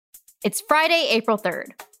It's Friday, April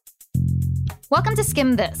 3rd. Welcome to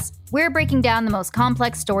Skim This. We're breaking down the most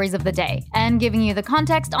complex stories of the day and giving you the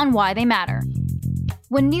context on why they matter.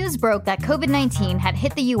 When news broke that COVID-19 had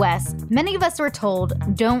hit the U.S., many of us were told,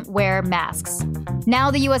 don't wear masks. Now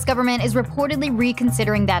the U.S. government is reportedly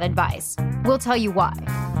reconsidering that advice. We'll tell you why.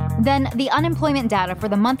 Then the unemployment data for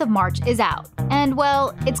the month of March is out, and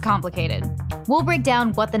well, it's complicated. We'll break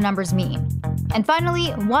down what the numbers mean. And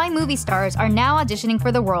finally, why movie stars are now auditioning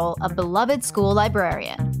for the role of beloved school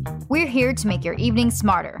librarian. We're here to make your evening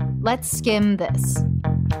smarter. Let's skim this.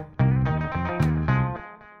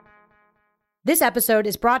 This episode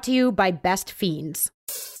is brought to you by Best Fiends.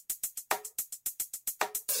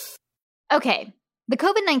 Okay, the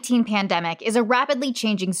COVID-19 pandemic is a rapidly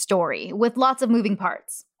changing story with lots of moving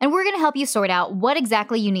parts. And we're going to help you sort out what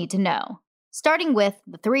exactly you need to know, starting with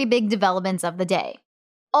the three big developments of the day.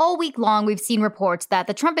 All week long, we've seen reports that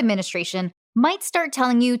the Trump administration might start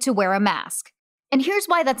telling you to wear a mask. And here's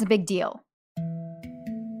why that's a big deal.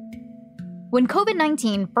 When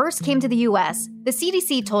COVID-19 first came to the US, the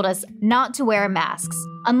CDC told us not to wear masks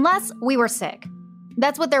unless we were sick.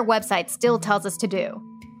 That's what their website still tells us to do.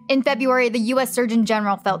 In February, the US Surgeon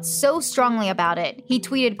General felt so strongly about it, he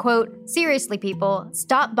tweeted, quote, "Seriously, people,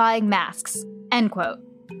 stop buying masks," end quote.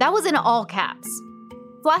 That was in all caps.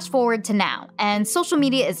 Flash forward to now, and social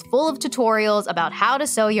media is full of tutorials about how to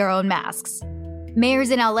sew your own masks.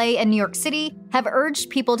 Mayors in LA and New York City have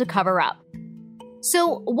urged people to cover up.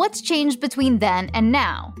 So what's changed between then and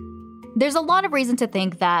now? There's a lot of reason to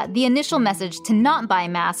think that the initial message to not buy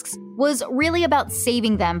masks was really about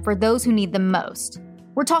saving them for those who need them most.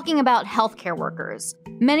 We're talking about healthcare workers,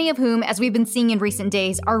 many of whom, as we've been seeing in recent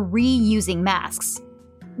days, are reusing masks.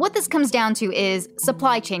 What this comes down to is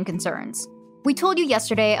supply chain concerns. We told you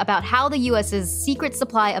yesterday about how the US's secret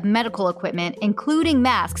supply of medical equipment, including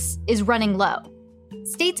masks, is running low.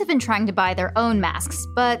 States have been trying to buy their own masks,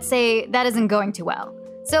 but say that isn't going too well.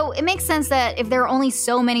 So it makes sense that if there are only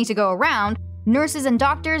so many to go around, nurses and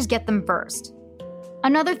doctors get them first.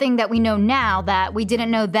 Another thing that we know now that we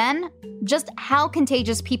didn't know then, just how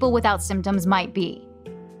contagious people without symptoms might be.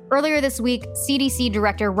 Earlier this week, CDC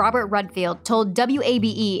Director Robert Redfield told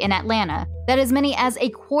WABE in Atlanta that as many as a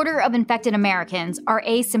quarter of infected Americans are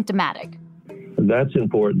asymptomatic. That's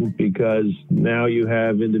important because now you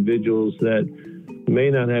have individuals that may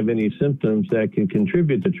not have any symptoms that can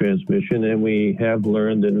contribute to transmission, and we have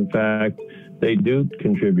learned that, in fact, they do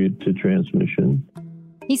contribute to transmission.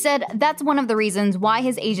 He said that's one of the reasons why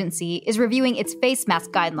his agency is reviewing its face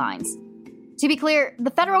mask guidelines. To be clear,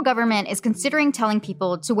 the federal government is considering telling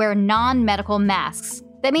people to wear non-medical masks.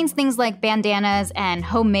 That means things like bandanas and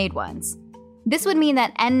homemade ones. This would mean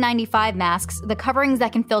that N95 masks, the coverings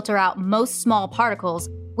that can filter out most small particles,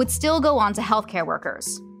 would still go on to healthcare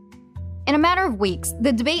workers. In a matter of weeks,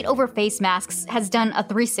 the debate over face masks has done a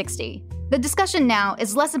 360. The discussion now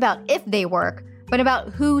is less about if they work, but about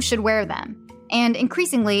who should wear them. And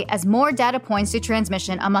increasingly, as more data points to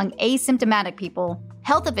transmission among asymptomatic people,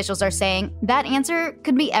 health officials are saying that answer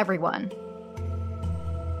could be everyone.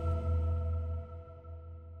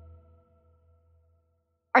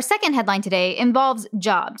 Our second headline today involves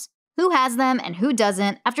jobs. Who has them and who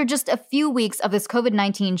doesn't after just a few weeks of this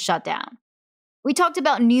COVID-19 shutdown? We talked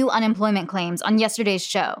about new unemployment claims on yesterday's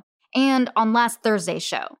show and on last Thursday's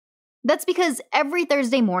show. That's because every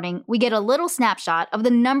Thursday morning, we get a little snapshot of the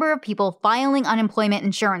number of people filing unemployment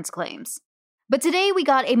insurance claims. But today, we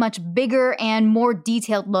got a much bigger and more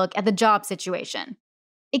detailed look at the job situation.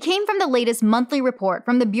 It came from the latest monthly report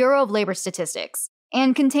from the Bureau of Labor Statistics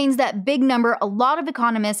and contains that big number a lot of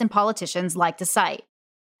economists and politicians like to cite: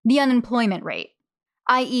 the unemployment rate,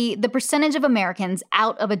 i.e., the percentage of Americans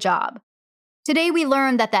out of a job. Today, we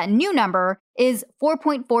learned that that new number is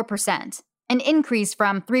 4.4%. An increase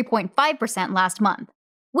from 3.5% last month,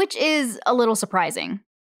 which is a little surprising.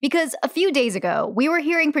 Because a few days ago, we were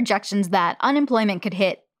hearing projections that unemployment could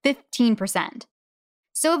hit 15%.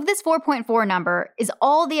 So if this 4.4 number is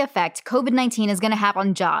all the effect COVID-19 is going to have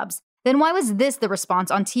on jobs, then why was this the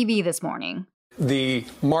response on TV this morning? The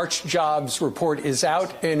March jobs report is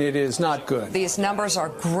out, and it is not good. These numbers are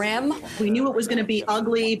grim. We knew it was going to be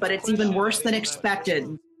ugly, but it's even worse than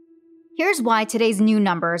expected. Here's why today's new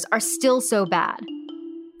numbers are still so bad.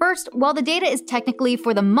 First, while the data is technically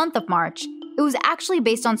for the month of March, it was actually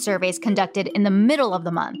based on surveys conducted in the middle of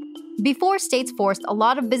the month, before states forced a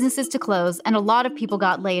lot of businesses to close and a lot of people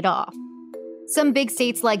got laid off. Some big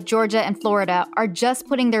states like Georgia and Florida are just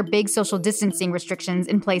putting their big social distancing restrictions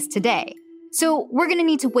in place today. So we're going to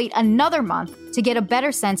need to wait another month to get a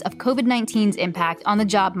better sense of COVID-19's impact on the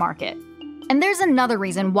job market. And there's another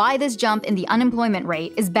reason why this jump in the unemployment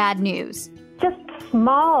rate is bad news. Just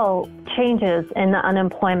small changes in the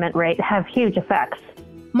unemployment rate have huge effects.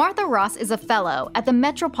 Martha Ross is a fellow at the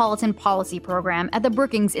Metropolitan Policy Program at the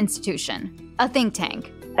Brookings Institution, a think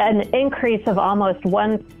tank. An increase of almost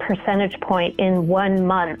 1 percentage point in 1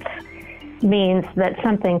 month means that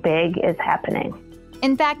something big is happening.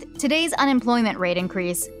 In fact, today's unemployment rate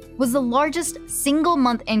increase was the largest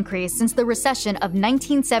single-month increase since the recession of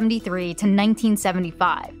 1973 to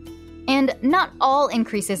 1975. And not all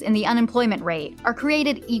increases in the unemployment rate are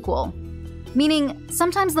created equal, meaning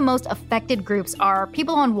sometimes the most affected groups are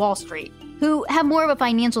people on Wall Street, who have more of a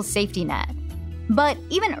financial safety net. But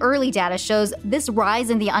even early data shows this rise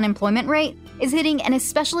in the unemployment rate is hitting an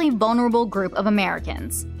especially vulnerable group of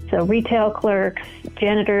Americans. So retail clerks,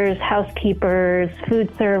 janitors, housekeepers,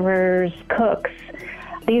 food servers, cooks,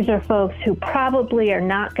 these are folks who probably are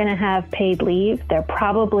not going to have paid leave. They're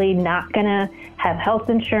probably not going to have health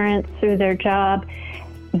insurance through their job.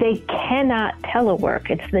 They cannot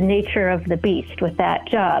telework. It's the nature of the beast with that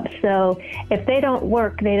job. So if they don't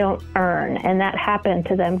work, they don't earn. And that happened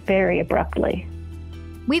to them very abruptly.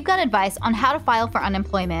 We've got advice on how to file for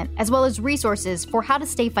unemployment, as well as resources for how to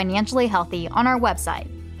stay financially healthy on our website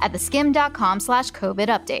at theskimm.com/COVID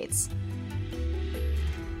updates.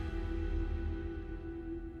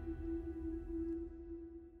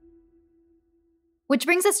 Which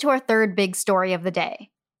brings us to our third big story of the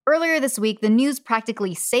day. Earlier this week, the news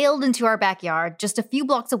practically sailed into our backyard just a few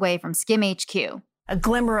blocks away from Skimm HQ. A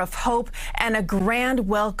glimmer of hope and a grand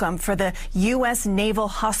welcome for the U.S. Naval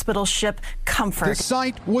Hospital ship Comfort. The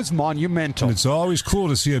sight was monumental. It's always cool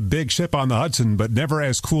to see a big ship on the Hudson, but never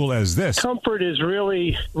as cool as this. Comfort is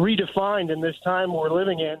really redefined in this time we're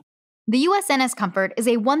living in. The USNS Comfort is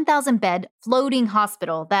a 1,000-bed floating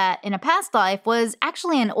hospital that, in a past life, was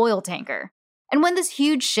actually an oil tanker. And when this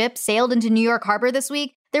huge ship sailed into New York Harbor this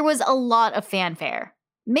week, there was a lot of fanfare.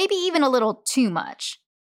 Maybe even a little too much.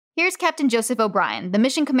 Here's Captain Joseph O'Brien, the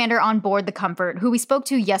mission commander on board the Comfort, who we spoke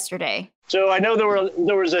to yesterday. So I know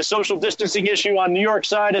there was a social distancing issue on New York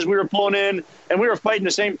side as we were pulling in, and we were fighting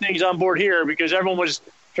the same things on board here because everyone was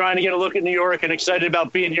trying to get a look at New York and excited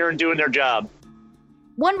about being here and doing their job.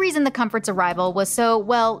 One reason the Comfort's arrival was so,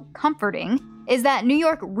 well, comforting is that New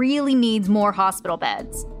York really needs more hospital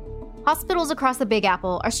beds. Hospitals across the Big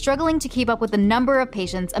Apple are struggling to keep up with the number of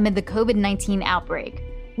patients amid the COVID-19 outbreak,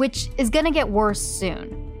 which is going to get worse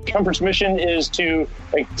soon. Comfort's mission is to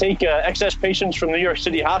take excess patients from New York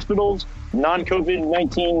City hospitals,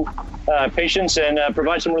 non-COVID-19 patients, and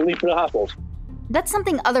provide some relief for the hospitals. That's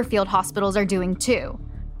something other field hospitals are doing too.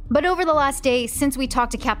 But over the last day, since we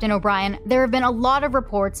talked to Captain O'Brien, there have been a lot of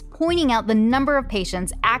reports pointing out the number of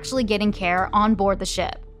patients actually getting care on board the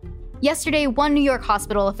ship. Yesterday, one New York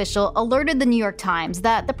hospital official alerted the New York Times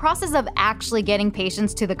that the process of actually getting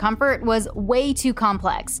patients to the Comfort was way too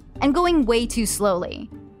complex and going way too slowly.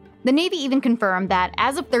 The Navy even confirmed that,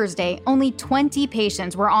 as of Thursday, only 20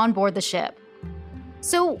 patients were on board the ship.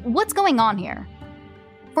 So what's going on here?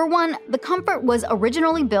 For one, the Comfort was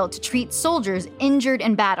originally built to treat soldiers injured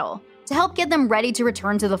in battle, to help get them ready to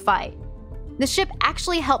return to the fight. The ship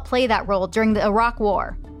actually helped play that role during the Iraq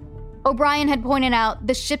War. O'Brien had pointed out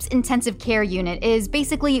the ship's intensive care unit is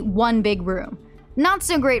basically one big room, not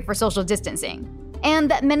so great for social distancing, and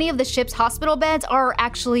that many of the ship's hospital beds are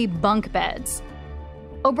actually bunk beds.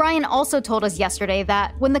 O'Brien also told us yesterday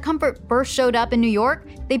that when the Comfort first showed up in New York,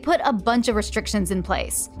 they put a bunch of restrictions in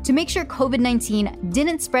place to make sure COVID-19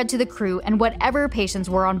 didn't spread to the crew and whatever patients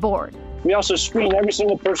were on board. We also screen every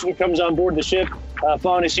single person who comes on board the ship,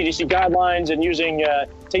 following the CDC guidelines and using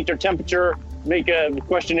take their temperature, make a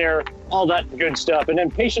questionnaire, all that good stuff. And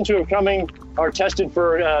then patients who are coming are tested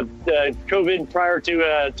for COVID prior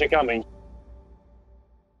to coming.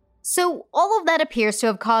 So all of that appears to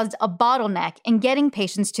have caused a bottleneck in getting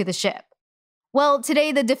patients to the ship. Well,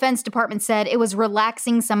 today the Defense Department said it was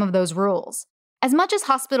relaxing some of those rules. As much as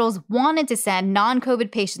hospitals wanted to send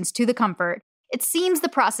non-COVID patients to the Comfort, it seems the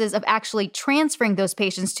process of actually transferring those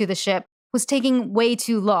patients to the ship was taking way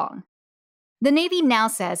too long. The Navy now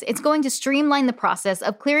says it's going to streamline the process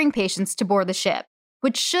of clearing patients to board the ship,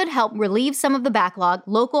 which should help relieve some of the backlog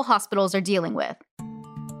local hospitals are dealing with.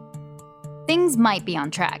 Things might be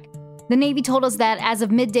on track. The Navy told us that as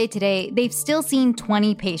of midday today, they've still seen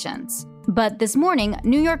 20 patients. But this morning,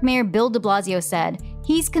 New York Mayor Bill de Blasio said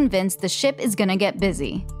he's convinced the ship is going to get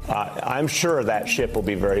busy. I'm sure that ship will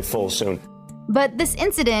be very full soon. But this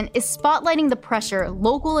incident is spotlighting the pressure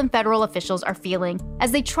local and federal officials are feeling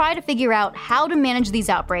as they try to figure out how to manage these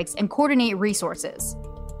outbreaks and coordinate resources.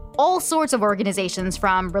 All sorts of organizations,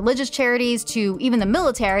 from religious charities to even the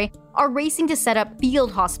military, are racing to set up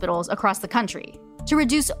field hospitals across the country to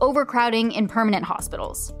reduce overcrowding in permanent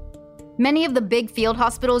hospitals. Many of the big field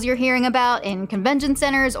hospitals you're hearing about in convention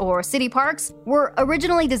centers or city parks were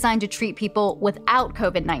originally designed to treat people without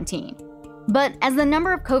COVID-19. But as the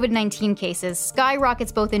number of COVID-19 cases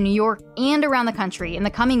skyrockets both in New York and around the country in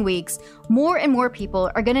the coming weeks, more and more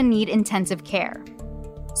people are going to need intensive care.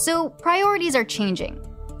 So priorities are changing.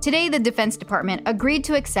 Today, the Defense Department agreed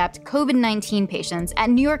to accept COVID-19 patients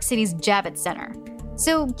at New York City's Javits Center.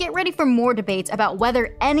 So get ready for more debates about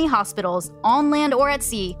whether any hospitals, on land or at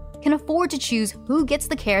sea, can afford to choose who gets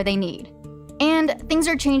the care they need. And things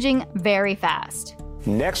are changing very fast.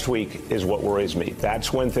 Next week is what worries me.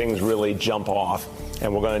 That's when things really jump off,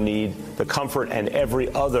 and we're going to need the comfort and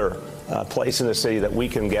every other place in the city that we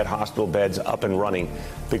can get hospital beds up and running,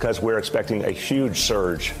 because we're expecting a huge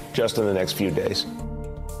surge just in the next few days.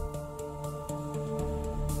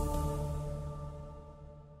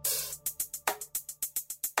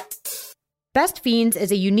 Best Fiends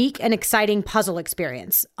is a unique and exciting puzzle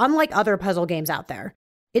experience, unlike other puzzle games out there.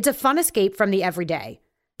 It's a fun escape from the everyday.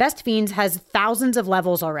 Best Fiends has thousands of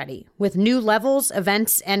levels already, with new levels,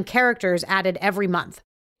 events, and characters added every month.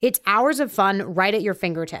 It's hours of fun right at your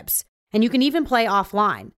fingertips, and you can even play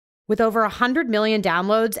offline. With over 100 million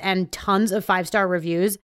downloads and tons of 5-star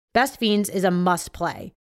reviews, Best Fiends is a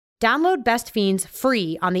must-play. Download Best Fiends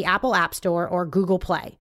free on the Apple App Store or Google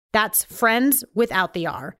Play. That's friends without the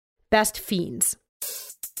R. Best Fiends.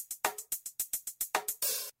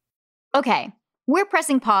 Okay. We're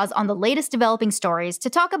pressing pause on the latest developing stories to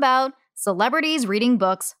talk about celebrities reading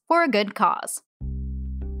books for a good cause.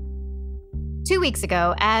 2 weeks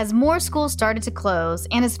ago, as more schools started to close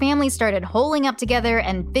and as families started holing up together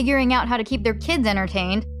and figuring out how to keep their kids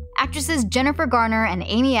entertained, actresses Jennifer Garner and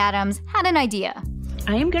Amy Adams had an idea.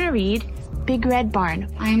 I am going to read Big Red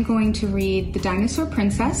Barn. I am going to read The Dinosaur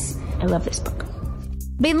Princess. I love this book.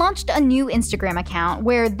 They launched a new Instagram account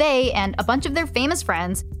where they and a bunch of their famous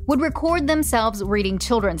friends would record themselves reading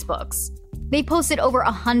children's books. They posted over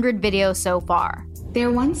 100 videos so far.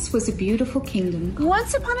 There once was a beautiful kingdom.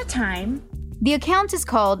 Once upon a time. The account is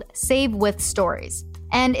called Save With Stories,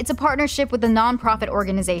 and it's a partnership with the nonprofit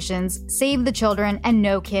organizations Save the Children and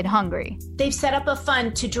No Kid Hungry. They've set up a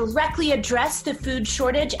fund to directly address the food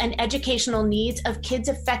shortage and educational needs of kids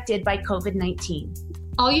affected by COVID-19.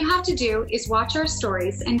 All you have to do is watch our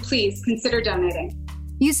stories and please consider donating.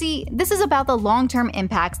 You see, this is about the long-term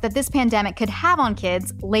impacts that this pandemic could have on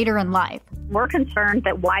kids later in life. We're concerned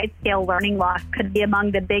that wide-scale learning loss could be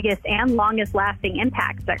among the biggest and longest-lasting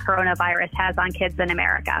impacts that coronavirus has on kids in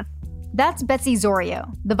America. That's Betsy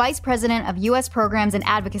Zorio, the Vice President of U.S. Programs and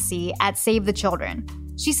Advocacy at Save the Children.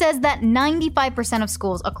 She says that 95% of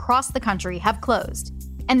schools across the country have closed.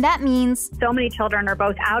 And that means so many children are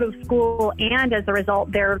both out of school and as a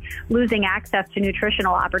result, they're losing access to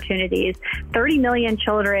nutritional opportunities. 30 million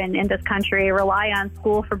children in this country rely on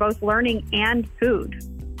school for both learning and food.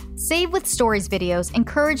 Save With Stories videos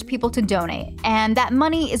encourage people to donate, and that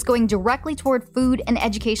money is going directly toward food and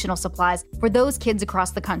educational supplies for those kids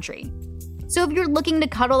across the country. So if you're looking to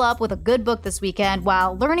cuddle up with a good book this weekend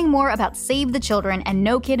while learning more about Save the Children and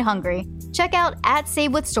No Kid Hungry, check out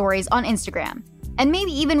 @SaveWithStories on Instagram. And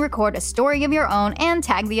maybe even record a story of your own and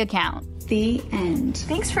tag the account. The end.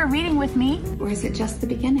 Thanks for reading with me. Or is it just the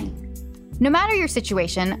beginning? No matter your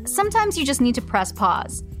situation, sometimes you just need to press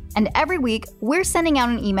pause. And every week, we're sending out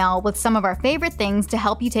an email with some of our favorite things to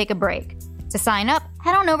help you take a break. To sign up,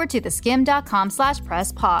 head on over to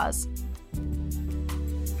theskimm.com/presspause.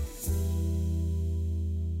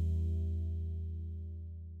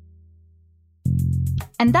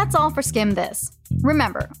 And that's all for Skimm This.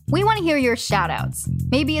 Remember, we want to hear your shout-outs.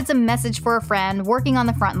 Maybe it's a message for a friend working on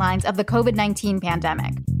the front lines of the COVID-19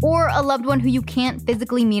 pandemic, or a loved one who you can't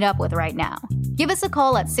physically meet up with right now. Give us a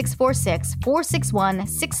call at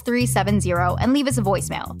 646-461-6370 and leave us a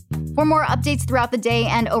voicemail. For more updates throughout the day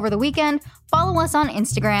and over the weekend, follow us on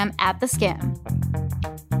Instagram @TheSkimm.